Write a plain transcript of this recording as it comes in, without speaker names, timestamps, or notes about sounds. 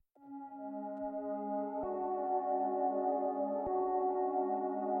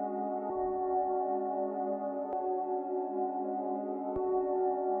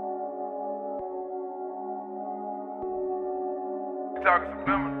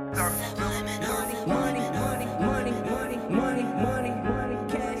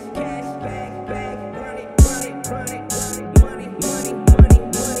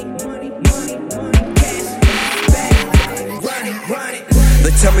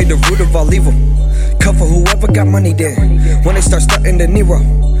Tell me the root of all evil. Cover whoever got money then. When they start starting the Nero,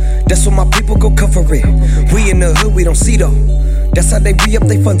 that's when my people go cover it. We in the hood, we don't see though. That's how they re-up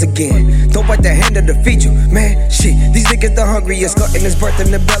they funds again. Don't bite the hand that'll feed you. Man, shit, these niggas the hungriest. Glutton is birth in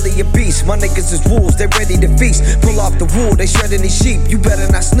the belly of beast. My niggas is wolves, they ready to feast. Pull off the wool, they shredding these sheep. You better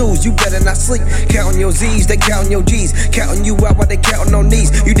not snooze, you better not sleep. Counting your Z's, they counting your G's. Counting you out while they counting on knees.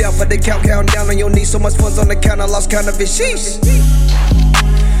 You down for the count, down on your knees. So much funds on the count, I lost count of it, sheesh.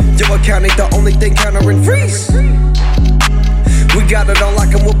 Your account ain't the only thing countering freeze. We got it on lock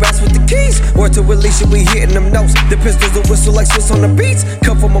and we'll bounce with the keys. Word to Alicia, we hitting them notes. The pistols will whistle like Swiss on the beats.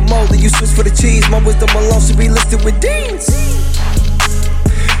 Come from a mold, you switch for the cheese. My wisdom alone should be listed with deans.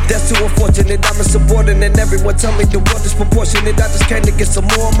 That's too unfortunate, I'm insubordinate. Everyone tell me the world is proportionate. I just came to get some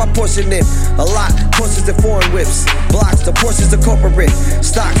more of my portion in. A lot, portions and foreign whips. Blocks, the portions are corporate.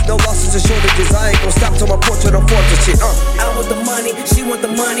 Stocks, no losses or shortages. I ain't gon' stop till my portrait on fortress shit. I want the money, she want the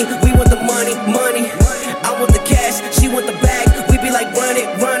money. We want the money, money. I want the cash, she want the bag. We be like run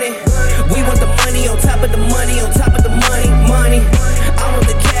it, run it. We want the money on top of the money, on top of the money, money. I want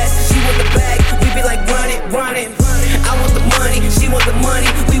the cash, she want the bag. We be like run it, run it. I want the money, she want the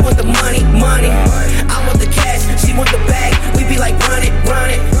money. We want the money, money. I want the cash, she want the bag. We be like run it, run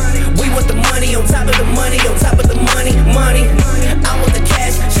it. We want the money on top of the money, on top of the money, money. I want the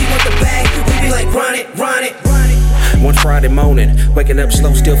cash, she want the bag. We be like run it, run it. One Friday morning, waking up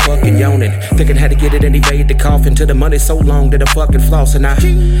slow, still fucking yawning. Thinking how to get it and evade the coffin. Till the money so long that I'm fucking flossing. I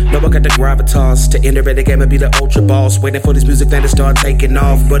know I got the gravitas to enter the game and be the ultra boss. Waiting for this music thing to start taking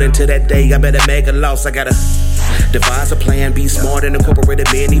off. But until that day, I better make a loss. I gotta devise a plan, be smart and incorporate a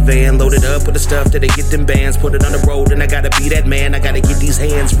minivan. Loaded up with the stuff that they get them bands. Put it on the road and I gotta be that man. I gotta get these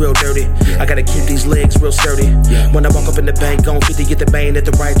hands real dirty. I gotta keep these legs real sturdy. When I walk up in the bank, gon' 50 get the bang at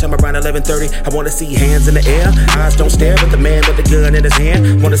the right time around 11:30. I wanna see hands in the air, eyes don't stare, but the man with the gun in his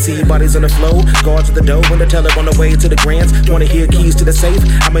hand. Wanna see bodies on the floor, guards at the door, when the teller on the way to the grants. Wanna hear keys to the safe,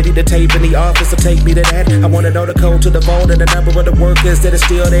 I'ma need the tape in the office to take me to that. I wanna know the code to the vault and the number of the workers that are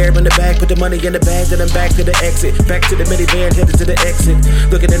still there in the back. Put the money in the bag, then I'm back to the exit. Back to the minivan, headed to the exit.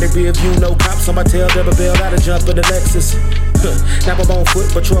 Looking in the rear view, no cops on my tail, double bail out and jump in the Lexus. Now I'm on foot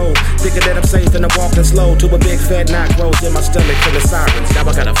patrol, thinking that I'm safe and I'm walking slow to a big fat knock rolls in my stomach from the sirens. Now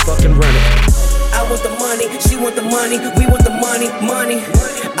I gotta fucking run it. I want the money, she want the money. We want the money, money.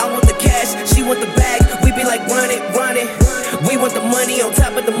 I want the cash, she want the bag. We be like run it, run it. We want the money on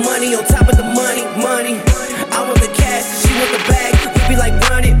top of the money, on top of the money, money. I want the cash, she want the bag. We be like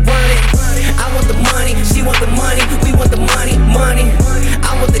run it, run it. I want the money, she want the money. We want the money, money.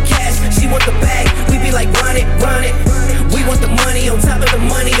 I want the cash, she want the bag. We be like run it, run it. We want the money on top of the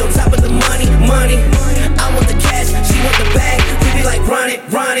money, on top of the money, money. I want the cash, she want the bag. We be like run it,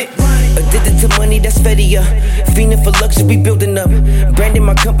 run it. Addicted to money, that's fedia. Fiending for luxury, building up. Branding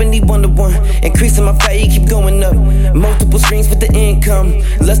my company 1 to 1. Increasing my value, keep going up. Multiple streams with the income.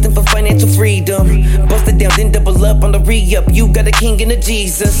 Lusting for financial freedom. Bust it down, then double up on the re-up. You got a king and a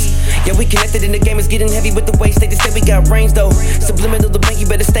Jesus. Yeah, we connected and the game is getting heavy with the waist. They just say we got range though. Subliminal the bank, you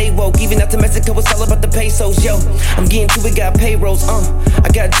better stay woke. Even out to Mexico, it's all about the pesos. Yo, I'm getting to it, got payrolls. I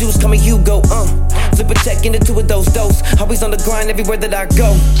got juice, call me Hugo. Flip a check into 2 of those dose. Always on the grind everywhere that I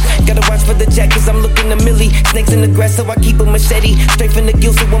go. Gotta watch for the jackets, I'm looking a milli. Snakes in the grass, so I keep a machete. Straight from the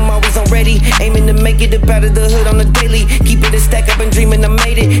gill, so I'm always on ready. Aiming to make it up out of the hood on the daily. Keep it a stack, I've been dreaming, I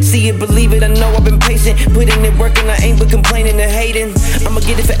made it. See it, believe it, I know I've been patient. Putting in work and I ain't but complaining and hating. I'ma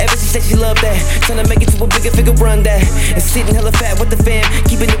get it forever, she said she love that. Tryna make it to a bigger figure, run that. And sitting hella fat with the fam.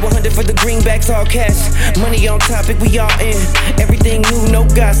 Keeping it 100 for the greenbacks, all cash. Money on topic, we all in. Everything new, no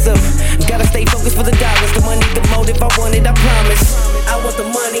gossip. Gotta stay focused for the dollars. The money, the motive, I want it, I promise. I want the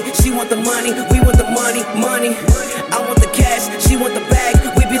money, she want the money. We want the money, money. I want the cash, she want the bag.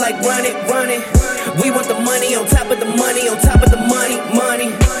 We be like run it, run it. We want the money on top of the money, on top